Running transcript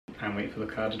and wait for the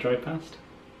car to drive past.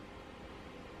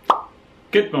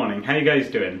 Good morning, how you guys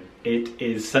doing? It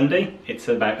is Sunday, it's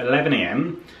about 11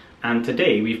 AM and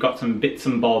today we've got some bits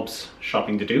and bobs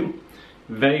shopping to do.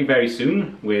 Very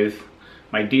soon with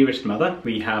my dearest mother.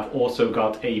 We have also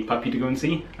got a puppy to go and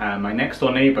see. My next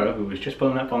door neighbour, who was just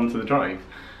pulling up onto the drive,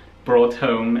 brought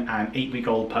home an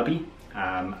 8-week-old puppy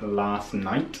last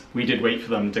night. We did wait for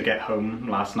them to get home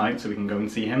last night so we can go and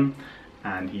see him.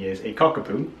 And he is a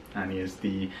cockapoo, and he is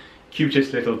the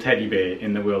cutest little teddy bear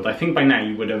in the world. I think by now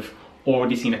you would have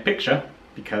already seen a picture,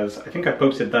 because I think I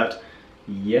posted that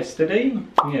yesterday.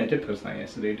 Yeah, I did post that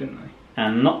yesterday, didn't I?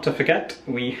 And not to forget,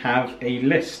 we have a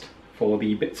list for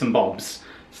the bits and bobs,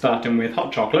 starting with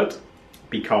hot chocolate,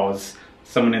 because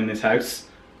someone in this house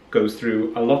goes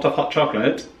through a lot of hot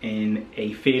chocolate in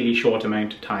a fairly short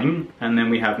amount of time. And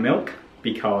then we have milk,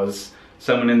 because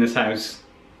someone in this house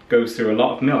goes through a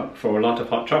lot of milk for a lot of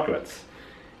hot chocolates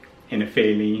in a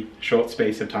fairly short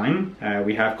space of time.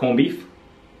 We have corned beef,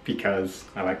 because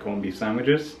I like corned beef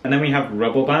sandwiches. And then we have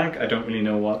rubble bag. I don't really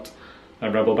know what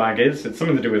a rubble bag is. It's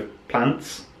something to do with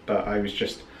plants, but I was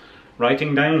just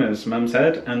writing down as Mum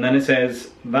said, and then it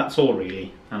says, that's all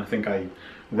really. And I think I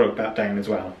wrote that down as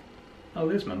well. Oh,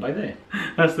 there's Mum by there.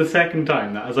 That's the second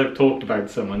time that as I've talked about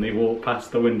someone, they walk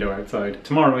past the window outside.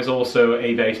 Tomorrow is also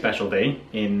a very special day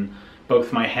in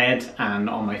both my head and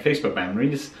on my Facebook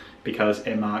memories, because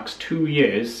it marks 2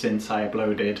 years since I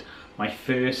uploaded my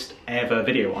first ever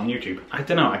video on YouTube. I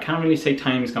don't know, I can't really say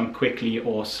time's gone quickly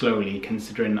or slowly,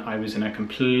 considering I was in a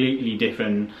completely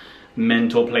different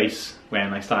mental place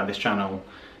when I started this channel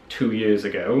 2 years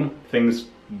ago. Things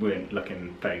weren't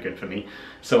looking very good for me.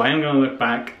 So I am going to look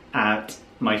back at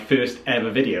my first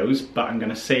ever videos, but I'm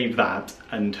going to save that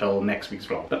until next week's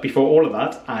vlog. But before all of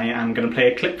that, I am going to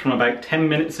play a clip from about 10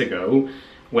 minutes ago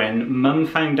when Mum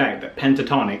found out that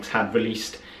Pentatonix had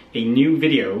released a new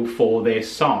video for their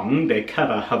song, their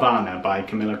cover Havana by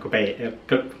Camila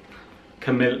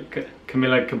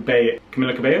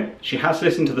Cabello. She has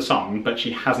listened to the song, but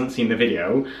she hasn't seen the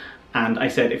video. And I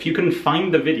said, if you can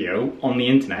find the video on the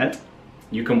internet,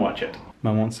 you can watch it.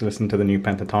 Mum wants to listen to the new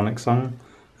Pentatonix song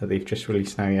that they've just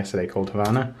released now yesterday called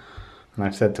Havana. And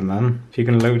I've said to Mum, if you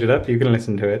can load it up, you can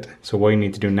listen to it. So what you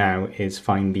need to do now is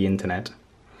find the internet.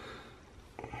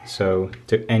 So,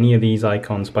 do any of these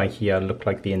icons by here look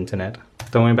like the internet?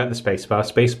 Don't worry about the spacebar.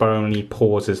 Spacebar only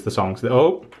pauses the songs.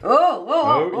 Oh!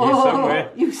 You're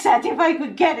somewhere. You said if I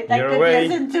could get it, I could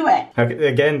listen to it. Okay,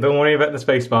 again, don't worry about the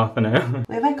spacebar for now.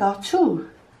 Where have I got to?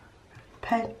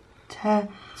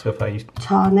 So if I use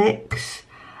Pentatonix,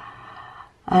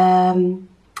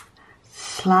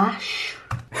 slash.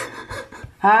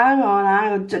 Hang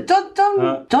on.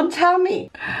 Don't tell me.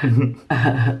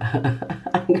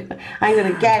 I'm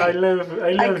gonna get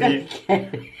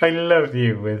it. I love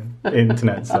you with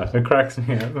internet stuff. It cracks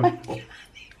me up. I got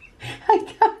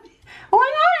it. Oh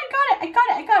I got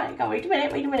it.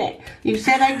 Wait a minute. You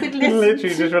said I could listen.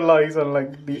 Literally just relies on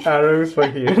like the arrows for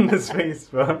here in the space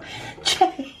bar.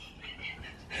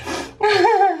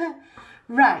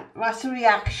 Right, what's the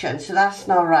reaction? So that's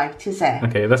not right, is it?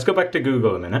 Okay, let's go back to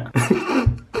Google a minute.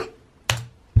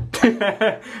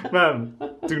 Mum,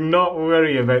 do not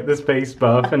worry about the space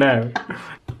bar for now.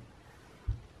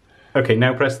 Okay,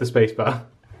 now press the space bar.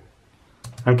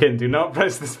 I'm kidding, do not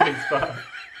press the space bar.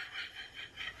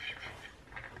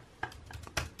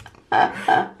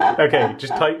 Okay,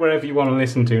 just type wherever you want to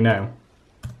listen to now.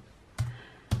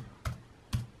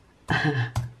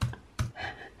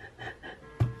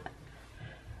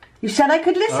 You said I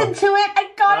could listen to it.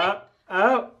 I got it.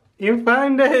 Oh, you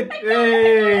found it.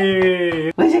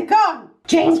 Hey. Where's it gone?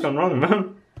 James. What's gone wrong,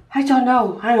 Mum? I don't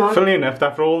know. Hang on. Funnily enough,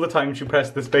 after all the times you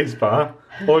pressed the space bar,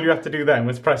 all you have to do then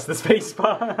was press the space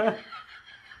bar.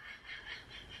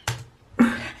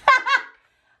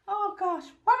 Oh gosh,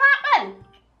 what happened?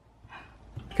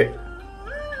 Okay.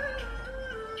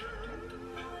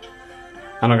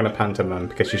 I'm not going to pan to Mum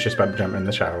because she's just about to jump in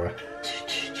the shower.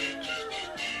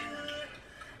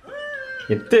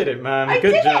 You did it, man.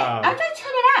 Good job. How did I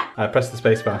turn it up? Press the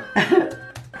space bar. Oh, I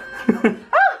did turn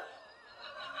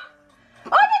it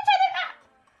up.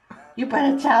 You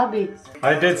better tell me.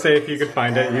 I did say if you could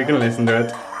find it, you can listen to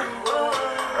it.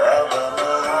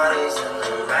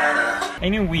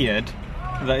 Ain't it weird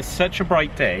that it's such a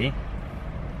bright day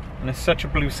and it's such a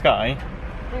blue sky,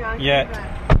 yet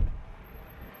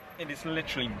it is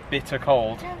literally bitter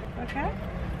cold. Okay.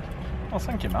 Well,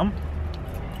 thank you, Mum.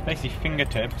 Basically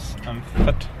fingertips and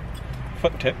foot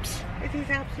tips. It is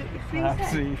absolutely freezing.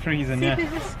 Absolutely freezing, See, yeah.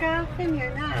 there's a scarf in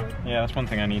here now. Yeah, that's one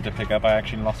thing I need to pick up. I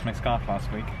actually lost my scarf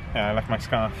last week. Yeah, I left my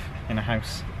scarf in a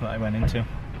house that I went into.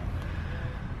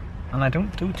 and I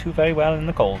don't do too very well in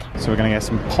the cold. So we're going to get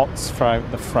some pots for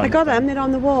out the front. I got them, they're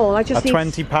on the wall. I just a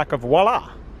 20 pack of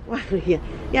voila! Well,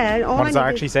 yeah. What does that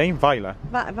actually say? Viola?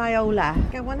 Viola.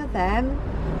 Get one of them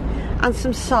and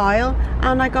some soil,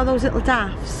 and I got those little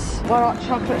daffs. What hot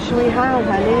chocolate shall we have,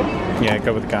 honey? Yeah,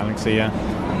 go with Galaxy, yeah.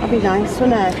 That'd be nice,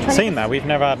 wouldn't it? Saying that, we've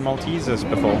never had Maltesers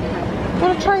before.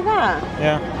 Want to try that?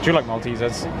 Yeah. Do you like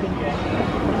Maltesers?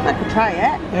 I could try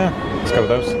it. Yeah, let's go with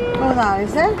those. Oh, that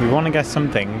is it? We want to get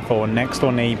something for next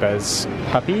door neighbour's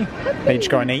puppy. They just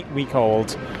got an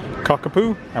 8-week-old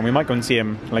cockapoo, and we might go and see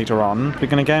him later on. We're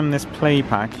going to get him this play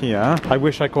pack here. I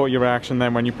wish I caught your reaction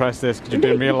then when you pressed this, because you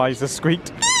didn't realise the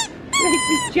squeaked. Make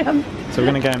me jump. So we're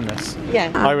going to get him this.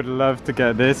 Yeah. I would love to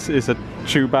get this. It's a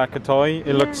Chewbacca toy.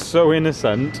 It looks so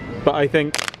innocent, but I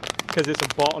think because it's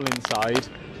a bottle inside,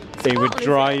 it would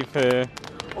drive her...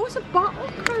 Oh, it's a bottle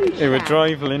crunch. It would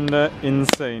drive Linda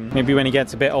insane. Maybe when he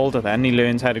gets a bit older then, he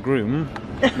learns how to groom,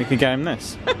 we could get him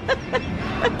this.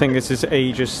 I think this is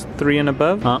ages 3 and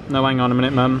above. Oh, no, hang on a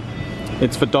minute, Mum.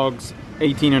 It's for dogs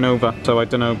 18 and over. So I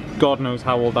don't know, God knows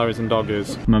how old our recent dog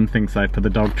is. Mum thinks I put the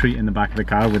dog treat in the back of the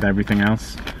car with everything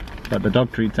else. But the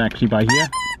dog treat's actually by here.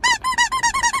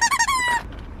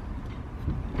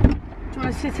 Do you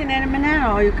want to sit in there a minute,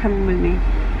 or are you coming with me?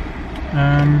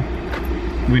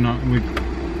 We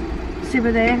See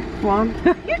over there, one.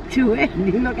 What are you doing?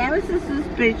 You look ever so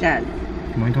suspicious.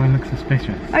 Why do I look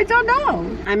suspicious? I don't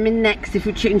know. I'm in next. If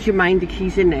you change your mind, the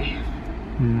key's in there.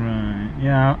 Right.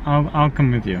 Yeah, I'll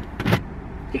come with you.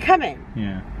 You coming?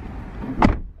 Yeah.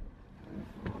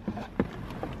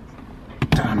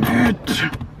 Damn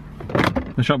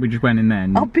it! The shop we just went in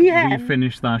then. Oh, BM. We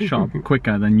finished that shop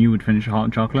quicker than you would finish a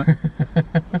hot chocolate.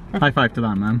 High five to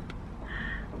that man.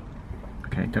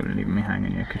 Okay, don't leave me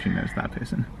hanging here because you know it's that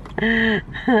person.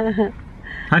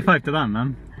 High five to that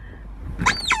man.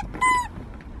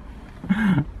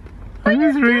 I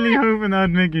was really hoping that'd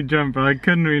make you jump, but I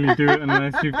couldn't really do it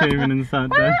unless you came in and sat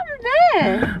down.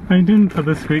 There. I didn't put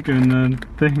the squeaker in the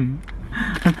thing.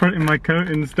 I put it in my coat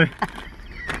instead.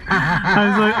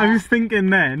 I was thinking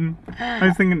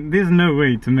there's no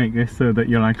way to make this so that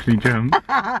you'll actually jump.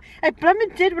 I blooming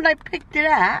did when I picked it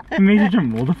up. It made you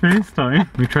jump all the first time.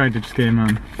 We tried to just get him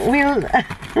on. We'll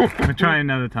try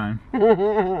another time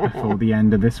before the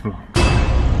end of this vlog.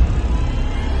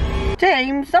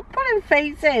 James, stop putting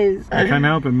faces. I can't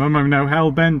help it, Mum. I'm now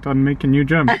hell bent on making you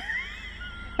jump.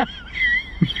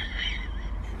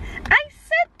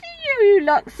 You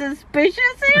look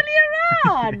suspicious earlier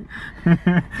on.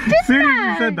 As soon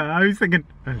as you said that, I was thinking,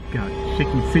 oh god, she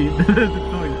can see the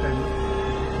toy fence.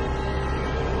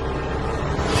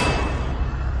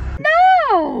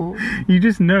 No! You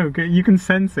just know, you can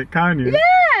sense it, can't you?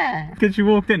 Yeah! Because you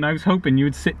walked in, I was hoping you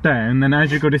would sit down, and then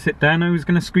as you go to sit down, I was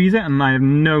going to squeeze it, and I have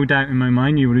no doubt in my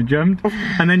mind you would have jumped.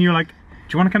 And then you were like, do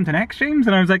you want to come to next, James?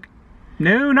 And I was like,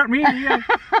 no, not really.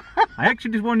 I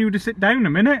actually just want you to sit down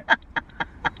a minute.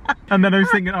 And then I was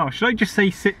thinking, oh, should I just say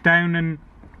sit down and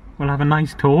we'll have a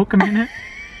nice talk a minute?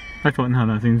 I thought, no,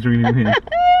 that seems really weird.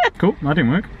 Cool, that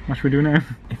didn't work. What should we do now?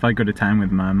 If I go to town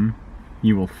with Mum,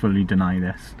 you will fully deny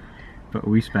this. But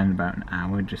we spend about an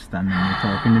hour just standing there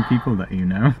talking to people that you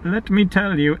know. Let me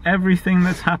tell you everything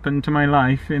that's happened to my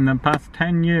life in the past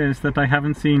 10 years that I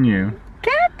haven't seen you.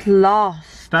 Get lost.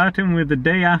 Starting with the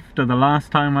day after the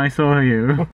last time I saw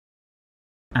you.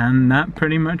 And that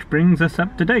pretty much brings us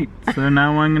up to date. So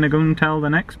now I'm going to go and tell the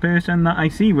next person that I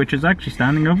see, which is actually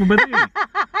standing over there.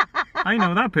 I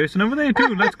know that person over there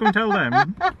too. Let's go and tell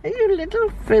them. You little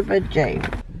fibber, James.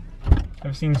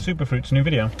 I've seen Superfruit's new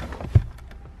video.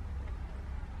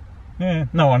 Yeah,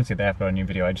 no, honestly, they have got a new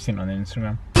video. I just seen it on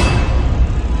Instagram.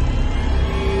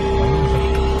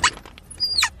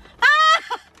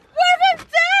 What have I done?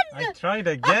 I tried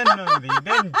again, Nodie. You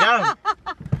didn't jump.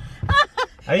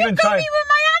 I even You got tried. me with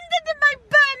my hand under my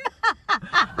bum.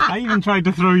 I even tried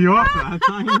to throw you off that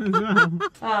time as well.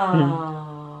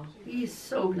 Oh, he's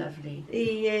so lovely.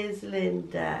 He is,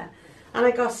 Linda. And I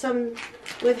got some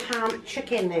with ham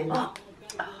chicken in. Oh.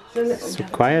 So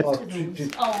quiet. Oh, look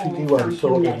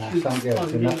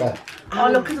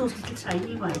at those little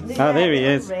tiny ones. Oh, there he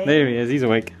is. There he is. He's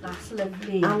awake. That's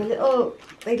lovely. And a little,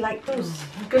 they like those.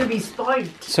 He's going to be spoiled.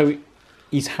 So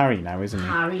he's Harry now, isn't he?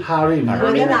 Harry now.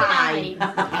 Harry and I.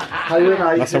 Harry and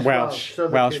I. That's a Welsh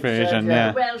version,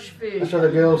 yeah. Welsh version. That's what the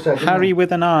girl said. Harry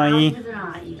with an eye. With an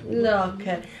eye. Look,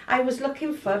 I was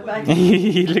looking for, but I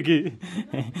Look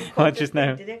at watch just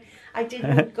now. I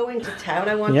didn't go into town.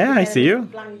 I wanted Yeah, to I get see you. a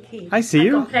blankie. I see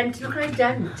you. Plenty of great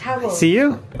down. Towel. See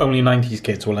you. Only 90s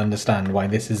kids will understand why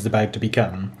this is about to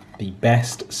become the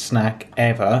best snack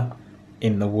ever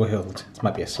in the world. This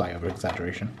might be a slight over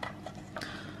exaggeration.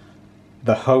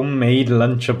 the homemade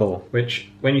Lunchable, which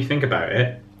when you think about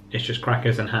it, it's just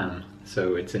crackers and ham.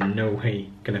 So it's in no way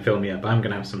gonna fill me up. I'm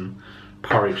gonna have some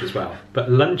porridge as well. But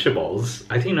Lunchables,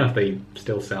 I don't know if they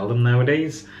still sell them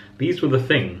nowadays. These were the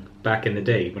thing back in the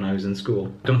day when I was in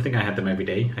school. I don't think I had them every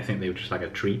day. I think they were just like a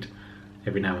treat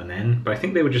every now and then. But I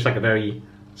think they were just like a very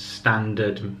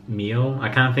standard meal. I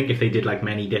can't think if they did like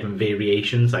many different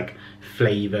variations, like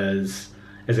flavors,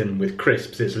 as in with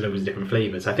crisps there's loads of different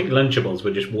flavors. I think Lunchables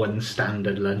were just one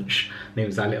standard lunch. There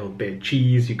was that little bit of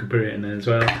cheese, you could put it in there as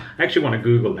well. I actually want to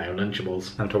Google now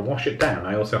Lunchables. And to wash it down,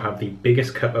 I also have the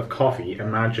biggest cup of coffee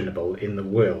imaginable in the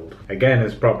world. Again,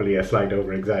 it's probably a slight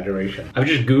over exaggeration. I've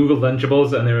just Googled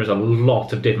Lunchables and there is a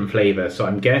lot of different flavors, so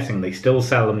I'm guessing they still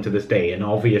sell them to this day, and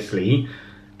obviously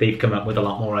they've come up with a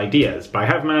lot more ideas, but I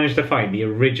have managed to find the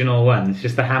original ones,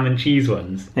 just the ham and cheese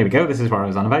ones. There we go, this is what I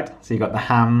was on about. So you got the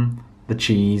ham, the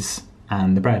cheese,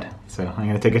 and the bread. So I'm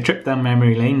gonna take a trip down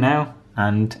memory lane now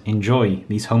and enjoy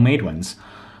these homemade ones.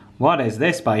 What is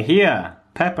this by here?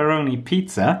 Pepperoni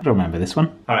pizza. I don't remember this one.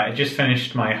 All right, I just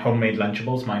finished my homemade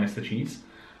Lunchables minus the cheese.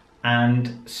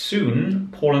 And soon,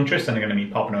 Paul and Tristan are gonna be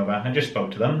popping over. I just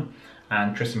spoke to them,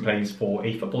 and Tristan plays for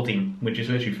a football team, which is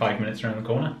literally 5 minutes around the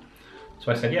corner.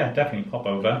 So I said, yeah, definitely pop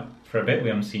over for a bit. We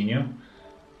haven't seen you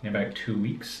in about 2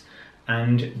 weeks.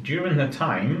 And during the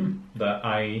time that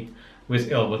I was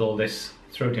ill with all this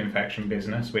throat infection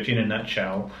business, which in a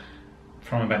nutshell,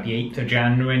 from about the 8th of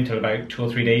January until about 2 or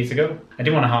 3 days ago, I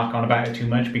didn't want to hark on about it too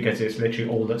much because it's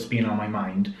literally all that's been on my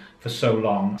mind for so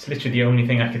long. It's literally the only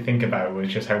thing I could think about was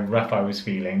just how rough I was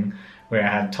feeling, where I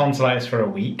had tonsillitis for a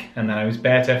week and then I was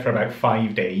better for about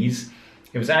 5 days.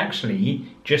 It was actually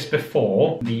just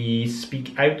before the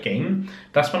Speak Out game.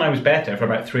 That's when I was better for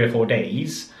about 3 or 4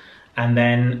 days. And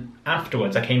then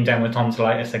afterwards I came down with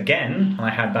tonsillitis again, and I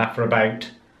had that for about,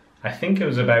 I think it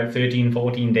was about 13,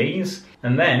 14 days.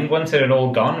 And then once it had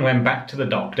all gone, I went back to the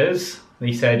doctors.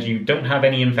 They said, you don't have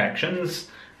any infections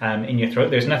in your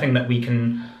throat. There's nothing that we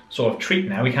can sort of treat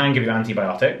now. We can't give you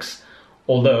antibiotics,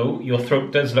 although your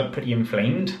throat does look pretty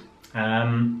inflamed.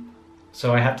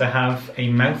 So I had to have a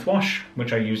mouthwash,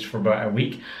 which I used for about a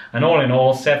week. And all in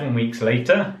all, 7 weeks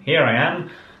later, here I am.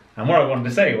 And what I wanted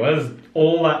to say was,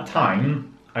 all that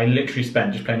time, I literally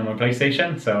spent just playing on my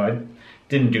PlayStation, so I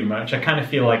didn't do much. I kind of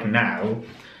feel like now,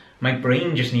 my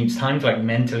brain just needs time to like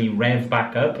mentally rev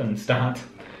back up and start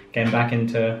getting back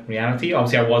into reality.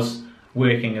 Obviously I was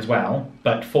working as well,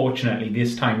 but fortunately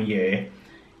this time of year,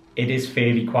 it is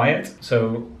fairly quiet.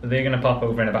 So they're gonna pop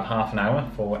over in about half an hour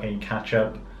for a catch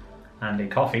up and a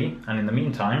coffee, and in the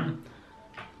meantime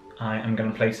I am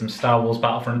going to play some Star Wars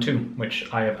Battlefront 2,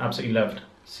 which I have absolutely loved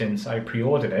since I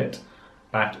pre-ordered it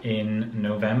back in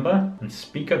November. And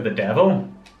speak of the devil,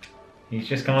 he's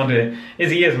just come on to,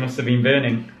 his ears must have been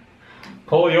burning.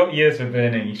 Paul, your ears were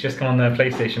burning. He's just come on the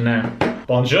PlayStation now.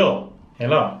 Bonjour,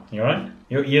 hello, you alright?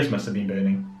 Your ears must have been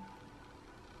burning.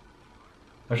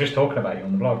 I was just talking about you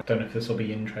on the blog. Don't know if this will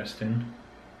be interesting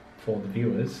for the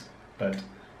viewers, but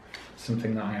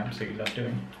something that I absolutely love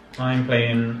doing. I'm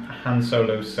playing Han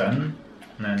Solo's son,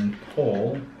 and then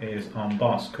Paul is on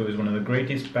Bosk, who is one of the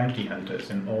greatest bounty hunters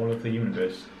in all of the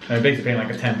universe. And we're basically playing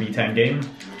like a 10v10 game,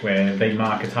 where they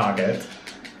mark a target,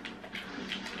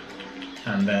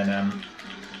 and then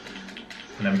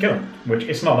we kill him. Which,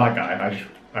 it's not that guy,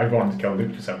 I wanted to kill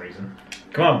Luke for some reason.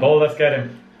 Come on, Paul, let's get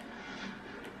him.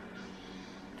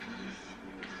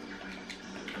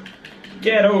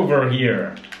 Get over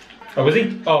here. Oh, was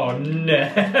he? Oh,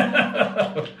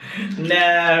 no.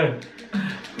 No.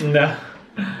 No.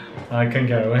 I couldn't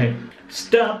get away.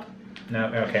 Stop! No,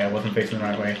 okay, I wasn't facing the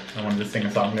right way. I wanted to sing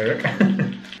a song lyric.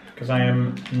 Because I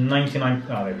am 99...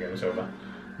 Oh, there we go, it's over.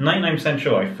 99%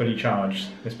 sure I fully charged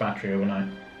this battery overnight.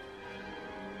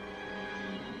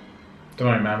 Don't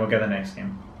worry, man, we'll get the next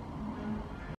game.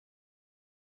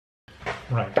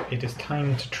 Right, it is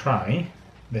time to try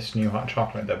this new hot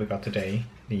chocolate that we got today,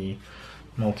 the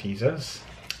Maltesers,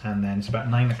 and then it's about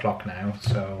 9 o'clock now,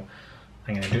 so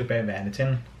I'm going to do a bit of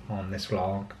editing on this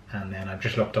vlog, and then I've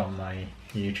just looked on my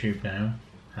YouTube now,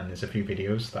 and there's a few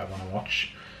videos that I want to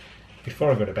watch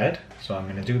before I go to bed, so I'm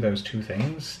going to do those two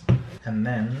things, and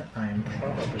then I'm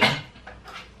probably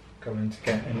going to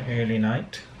get an early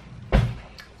night.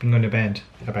 I'm going to bed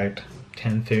about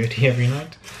 10:30 every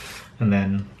night, and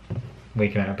then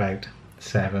waking up about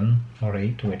 7 or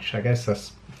 8, which I guess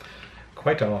that's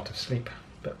quite a lot of sleep.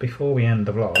 But before we end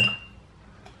the vlog,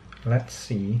 let's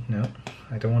see. No,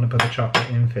 I don't want to put the chocolate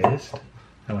in first.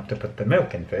 I want to put the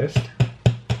milk in first.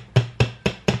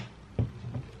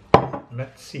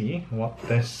 Let's see what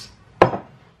this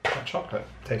hot chocolate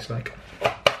tastes like.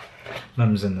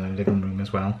 Mum's in the living room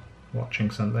as well,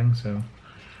 watching something, so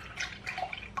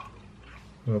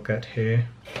we'll get her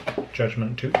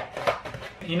judgment too.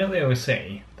 You know, they always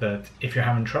say that if you're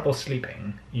having trouble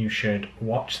sleeping, you should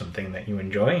watch something that you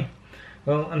enjoy.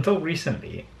 Well, until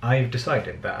recently, I've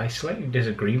decided that I slightly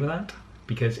disagree with that,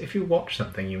 because if you watch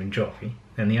something you enjoy,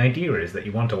 then the idea is that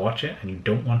you want to watch it and you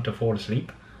don't want to fall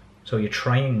asleep. So you're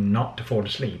trying not to fall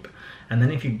asleep. And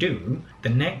then if you do, the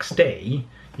next day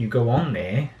you go on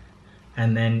there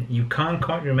and then you can't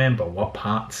quite remember what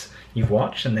parts you've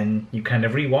watched, and then you kind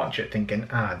of re-watch it thinking,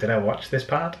 did I watch this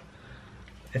part?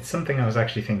 It's something I was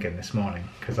actually thinking this morning,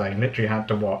 because I literally had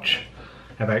to watch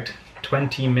about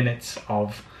 20 minutes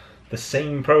of the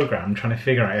same program trying to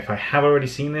figure out if I have already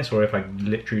seen this or if I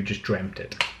literally just dreamt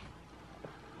it.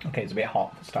 Okay, it's a bit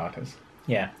hot for starters.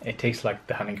 Yeah, it tastes like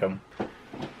the honeycomb. I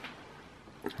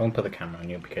won't put the camera on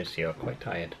you because you're quite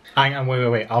tired. Hang on,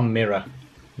 wait, I'll mirror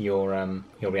your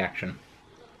reaction.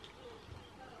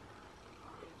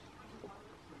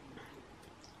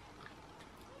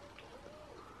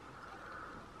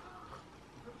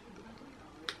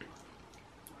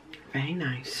 Very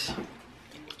nice.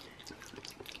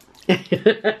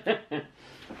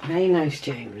 Very nice,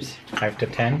 James. Out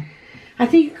of 10? I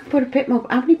think you could put a bit more.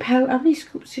 How many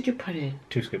scoops did you put in?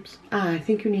 2 scoops. I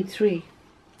think you need 3.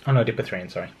 Oh no, I did put 3 in,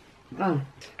 sorry. Oh.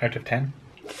 Out of 10?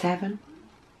 7.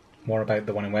 What about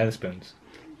the one in Wetherspoons?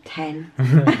 10.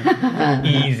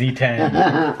 Easy 10.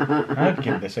 I'd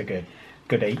give this a good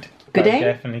 8. Good 8? I'd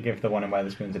definitely give the one in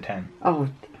Wetherspoons a 10. Oh,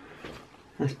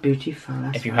 that's beautiful.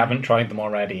 That's if you right. haven't tried them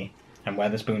already, and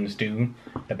Wetherspoons do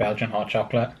the Belgian hot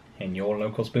chocolate in your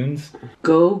local spoons,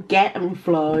 go get them,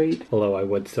 Floyd. Although I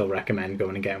would still recommend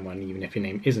going and getting one even if your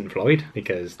name isn't Floyd,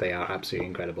 because they are absolutely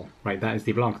incredible. Right, that is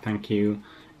the vlog. Thank you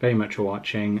very much for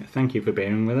watching. Thank you for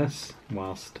bearing with us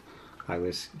whilst I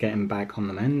was getting back on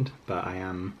the mend, but I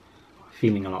am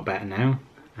feeling a lot better now,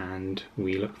 and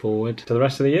we look forward to the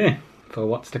rest of the year for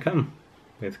what's to come,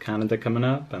 with Canada coming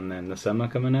up, and then the summer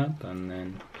coming up, and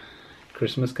then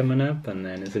Christmas coming up, and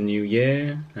then it's a new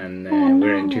year, and then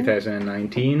we're in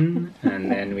 2019,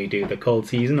 and then we do the cold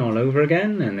season all over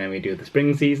again, and then we do the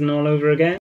spring season all over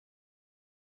again,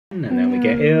 and then we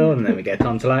get ill, and then we get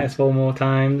tonsillitis 4 more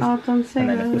times, and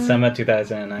then it's the summer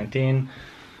 2019.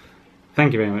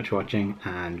 Thank you very much for watching,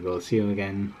 and we'll see you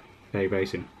again very, very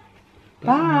soon.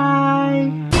 Bye.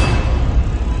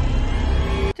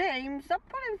 James, stop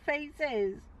putting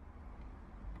faces.